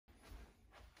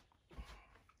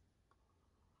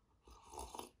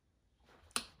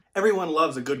Everyone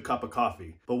loves a good cup of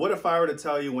coffee, but what if I were to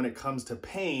tell you when it comes to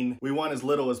pain, we want as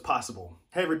little as possible?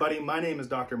 Hey everybody, my name is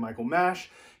Dr. Michael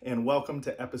Mash, and welcome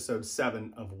to episode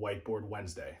 7 of Whiteboard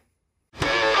Wednesday.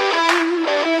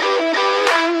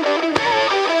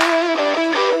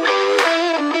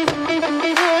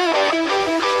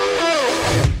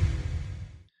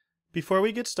 Before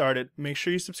we get started, make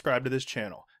sure you subscribe to this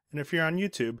channel, and if you're on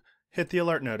YouTube, hit the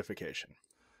alert notification.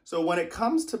 So when it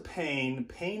comes to pain,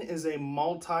 pain is a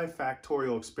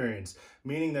multifactorial experience,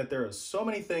 meaning that there are so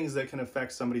many things that can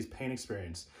affect somebody's pain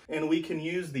experience. And we can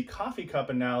use the coffee cup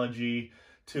analogy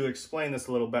to explain this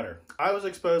a little better. I was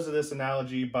exposed to this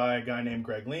analogy by a guy named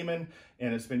Greg Lehman,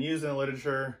 and it's been used in the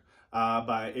literature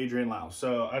by Adrian Lau.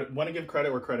 So I want to give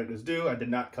credit where credit is due. I did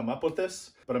not come up with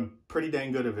this, but I'm pretty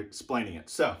dang good at explaining it.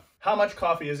 So how much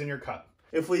coffee is in your cup?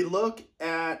 If we look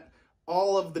at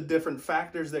all of the different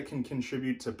factors that can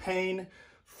contribute to pain,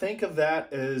 think of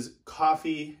that as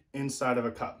coffee inside of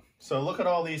a cup. So look at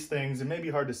all these things. It may be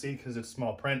hard to see because it's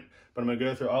small print, but I'm gonna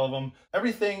go through all of them.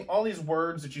 Everything, all these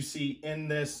words that you see in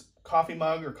this coffee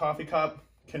mug or coffee cup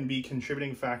can be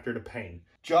contributing factor to pain.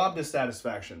 Job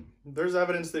dissatisfaction. There's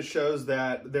evidence that shows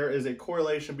that there is a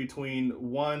correlation between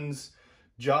one's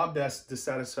job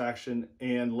dissatisfaction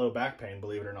and low back pain,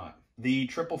 believe it or not. The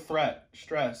triple threat,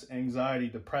 stress, anxiety,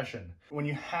 depression. When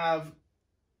you have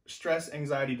stress,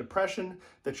 anxiety, depression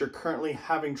that you're currently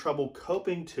having trouble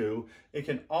coping to, it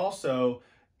can also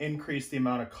increase the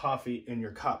amount of coffee in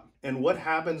your cup. And what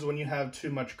happens when you have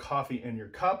too much coffee in your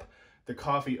cup? The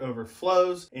coffee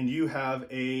overflows and you have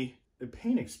a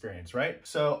pain experience, right?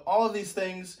 So all of these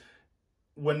things,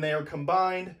 when they are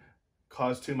combined,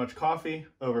 cause too much coffee,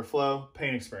 overflow,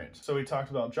 pain experience. So we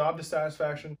talked about job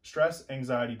dissatisfaction, stress,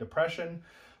 anxiety, depression.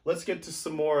 Let's get to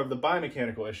some more of the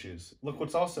biomechanical issues. Look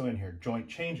what's also in here, joint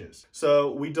changes.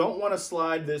 So we don't want to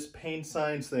slide this pain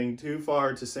science thing too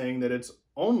far to saying that it's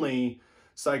only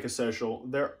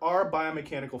psychosocial. There are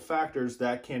biomechanical factors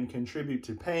that can contribute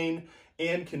to pain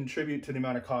and contribute to the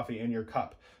amount of coffee in your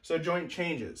cup. So joint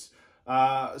changes,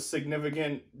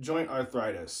 significant joint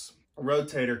arthritis,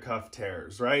 rotator cuff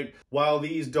tears, right? While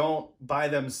these don't by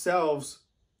themselves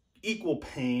equal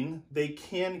pain, they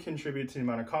can contribute to the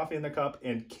amount of coffee in the cup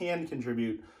and can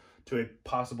contribute to a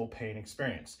possible pain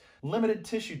experience. Limited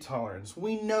tissue tolerance.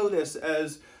 We know this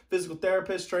as physical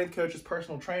therapists, strength coaches,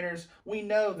 personal trainers. We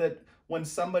know that when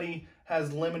somebody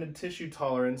has limited tissue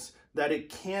tolerance, that it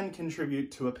can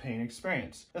contribute to a pain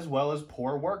experience, as well as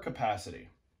poor work capacity.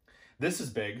 This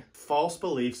is big. False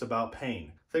beliefs about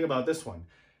pain. Think about this one.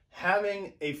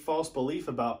 Having a false belief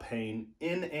about pain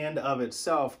in and of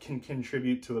itself can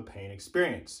contribute to a pain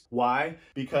experience. Why?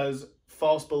 Because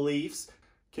false beliefs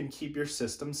can keep your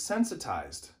system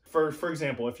sensitized. For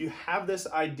example, if you have this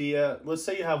idea, let's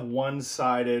say you have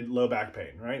one-sided low back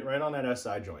pain, right on that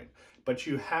SI joint, but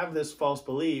you have this false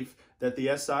belief that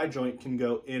the SI joint can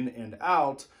go in and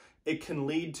out, it can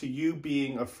lead to you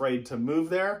being afraid to move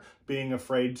there, being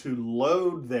afraid to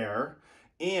load there,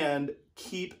 and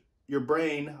keep your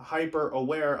brain hyper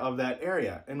aware of that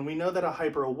area. And we know that a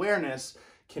hyper awareness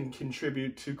can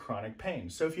contribute to chronic pain.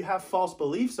 So if you have false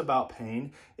beliefs about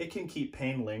pain, it can keep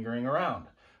pain lingering around.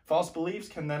 False beliefs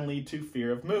can then lead to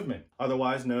fear of movement,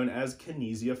 otherwise known as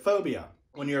kinesiophobia.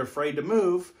 When you're afraid to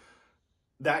move,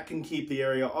 that can keep the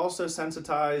area also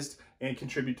sensitized and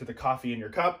contribute to the coffee in your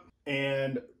cup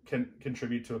and can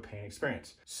contribute to a pain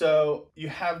experience. So you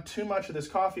have too much of this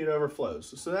coffee, it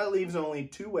overflows. So that leaves only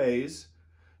two ways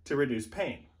to reduce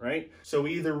pain, right? So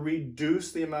we either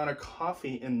reduce the amount of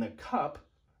coffee in the cup,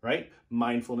 right?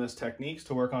 Mindfulness techniques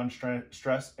to work on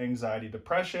stress, anxiety,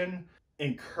 depression,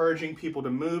 encouraging people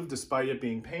to move despite it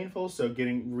being painful. So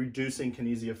reducing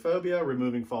kinesiophobia,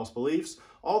 removing false beliefs.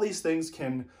 All these things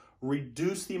can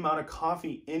reduce the amount of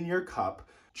coffee in your cup,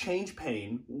 change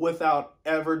pain without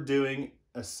ever doing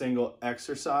a single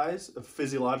exercise, a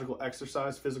physical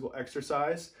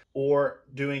exercise, or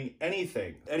doing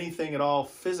anything at all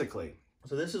physically.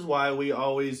 So this is why we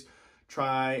always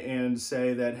try and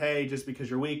say that, hey, just because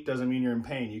you're weak doesn't mean you're in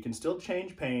pain. You can still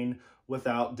change pain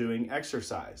without doing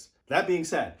exercise. That being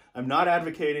said, I'm not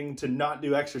advocating to not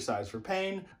do exercise for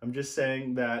pain. I'm just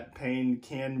saying that pain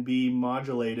can be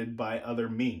modulated by other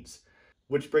means.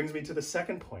 Which brings me to the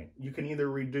second point. You can either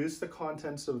reduce the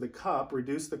contents of the cup,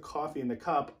 reduce the coffee in the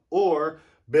cup, or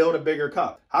build a bigger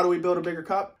cup. How do we build a bigger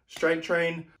cup? Strength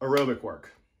train, aerobic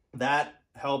work. That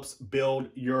helps build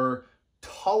your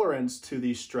tolerance to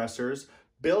these stressors,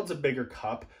 builds a bigger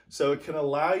cup, so it can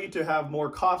allow you to have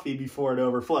more coffee before it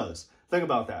overflows. Think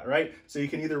about that, right? So you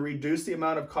can either reduce the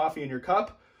amount of coffee in your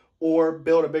cup or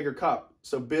build a bigger cup.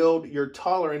 So build your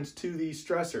tolerance to these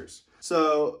stressors.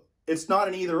 So It's not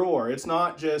an either or. It's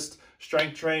not just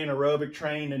strength train, aerobic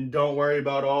train, and don't worry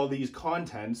about all these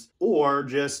contents, or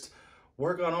just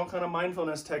work on all kind of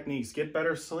mindfulness techniques, get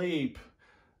better sleep,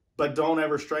 but don't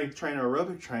ever strength train or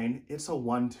aerobic train. It's a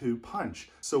 1-2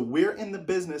 punch. So we're in the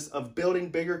business of building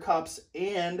bigger cups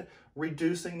and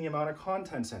reducing the amount of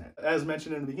contents in it. As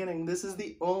mentioned in the beginning, this is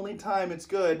the only time it's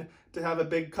good to have a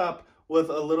big cup with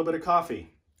a little bit of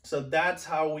coffee. So that's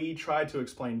how we try to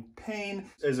explain pain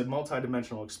as a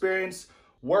multidimensional experience.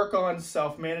 Work on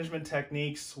self-management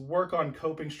techniques, work on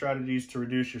coping strategies to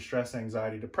reduce your stress,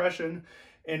 anxiety, depression,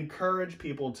 encourage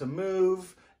people to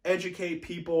move, educate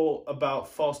people about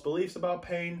false beliefs about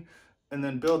pain, and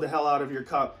then build the hell out of your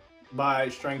cup by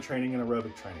strength training and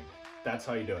aerobic training. That's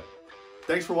how you do it.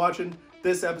 Thanks for watching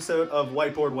this episode of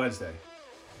Whiteboard Wednesday.